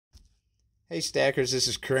Hey Stackers, this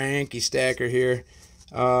is Cranky Stacker here.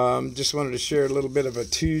 Just wanted to share a little bit of a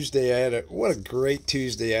Tuesday. What a great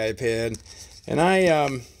Tuesday I've had. And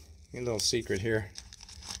a little secret here.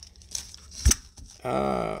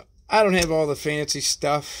 I don't have all the fancy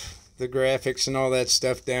stuff, the graphics and all that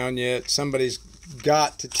stuff down yet. Somebody's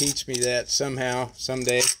got to teach me that somehow,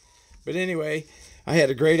 someday. But anyway, I had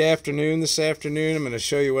a great afternoon this afternoon. I'm going to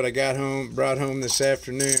show you what I brought home this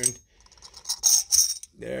afternoon.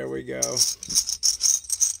 There we go.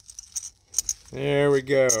 There we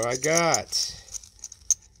go. I got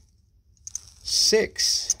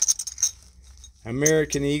 6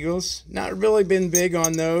 American Eagles. Not really been big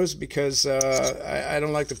on those because I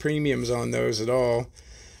don't like the premiums on those at all.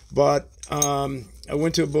 But I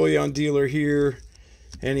went to a bullion dealer here,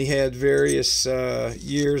 and he had various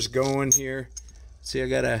years going here. See, I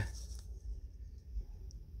got a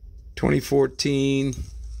 2014.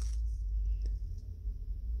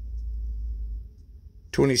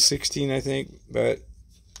 2016, I think, but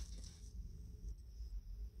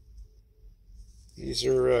these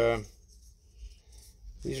are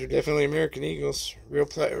definitely American Eagles.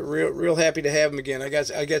 Real happy to have them again. I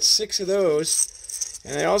got 6 of those,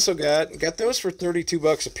 and I also got those for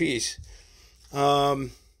 $32 a piece. Buy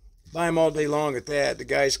them all day long at that. The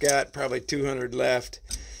guy's got probably 200 left,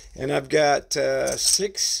 and I've got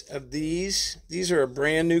 6 of these. These are a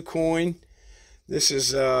brand new coin. This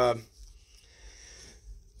is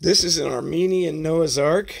an Armenian Noah's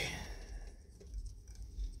Ark.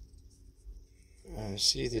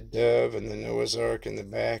 See the dove and the Noah's Ark in the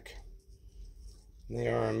back. They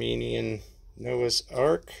are Armenian Noah's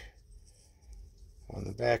Ark. On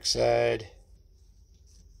the back side,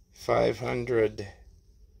 500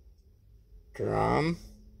 gram,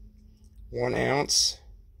 1 ounce,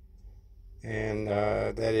 and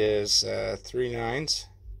that is 3 nines.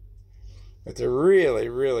 But they're really,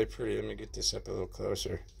 really pretty. Let me get this up a little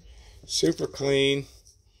closer. Super clean.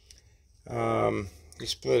 He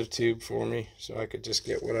split a tube for me so I could just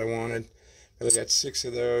get what I wanted. But I got 6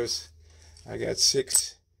 of those. I got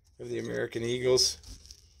 6 of the American Eagles.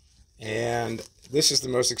 And this is the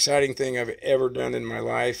most exciting thing I've ever done in my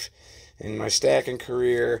life, in my stacking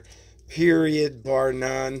career, period, bar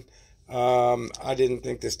none. I didn't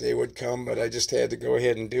think this day would come, but I just had to go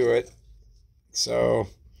ahead and do it. So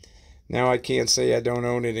now I can't say I don't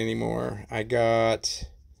own it anymore. I got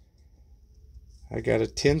a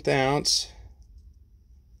 10th ounce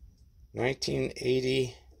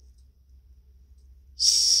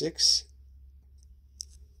 1986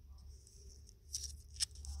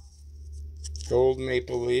 gold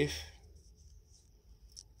maple leaf.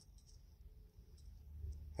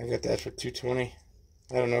 I got that for $220.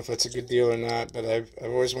 I don't know if that's a good deal or not, but I've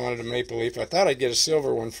always wanted a maple leaf. I thought I'd get a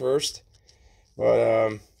silver one first,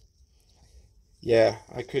 but yeah,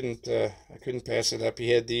 I couldn't pass it up. He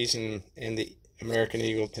had these in the American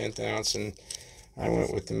Eagle 10th ounce, and I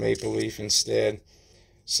went with the maple leaf instead.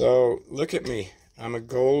 So look at me. I'm a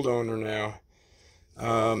gold owner now.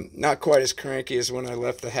 Not quite as cranky as when I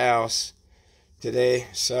left the house today.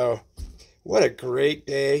 So what a great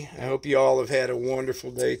day. I hope you all have had a wonderful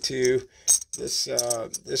day too. This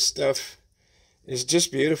stuff is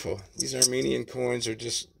just beautiful. These Armenian coins are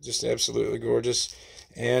just absolutely gorgeous.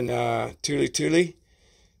 And Tuli,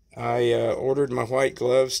 I ordered my white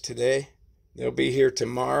gloves today. They'll be here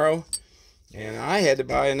tomorrow. And I had to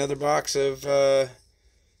buy another box of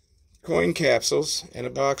coin capsules and a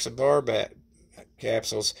box of bar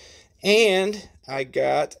capsules. And I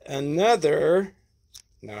got another,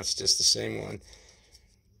 no, it's just the same one,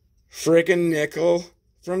 friggin' nickel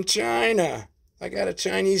from China. I got a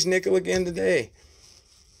Chinese nickel again today.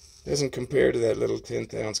 Doesn't compare to that little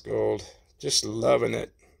 10th ounce gold. Just loving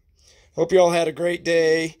it. Hope you all had a great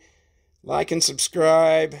day. Like and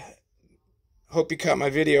subscribe. Hope you caught my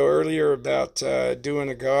video earlier about doing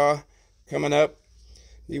a GAW coming up.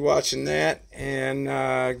 Be watching that, and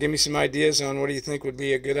give me some ideas on what do you think would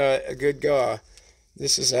be a good GAW.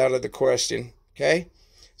 This is out of the question. Okay,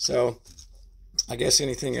 so I guess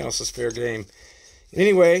anything else is fair game.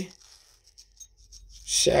 Anyway,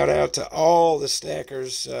 shout out to all the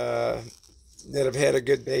stackers that have had a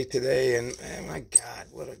good day today, and my God,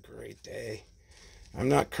 what a great day. I'm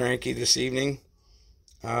not cranky this evening.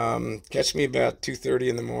 Catch me about 2:30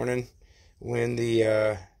 in the morning when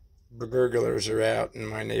the burglars are out in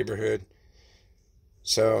my neighborhood.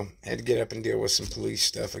 So I had to get up and deal with some police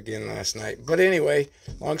stuff again last night. But anyway,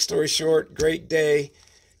 long story short, great day.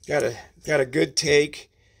 Got a good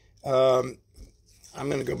take. I'm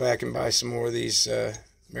gonna go back and buy some more of these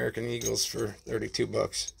American Eagles for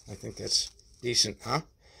 $32. I think that's decent, huh?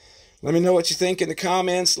 Let me know what you think in the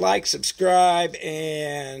comments. Like, subscribe,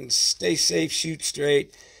 and stay safe, shoot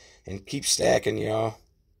straight, and keep stacking, y'all.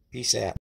 Peace out.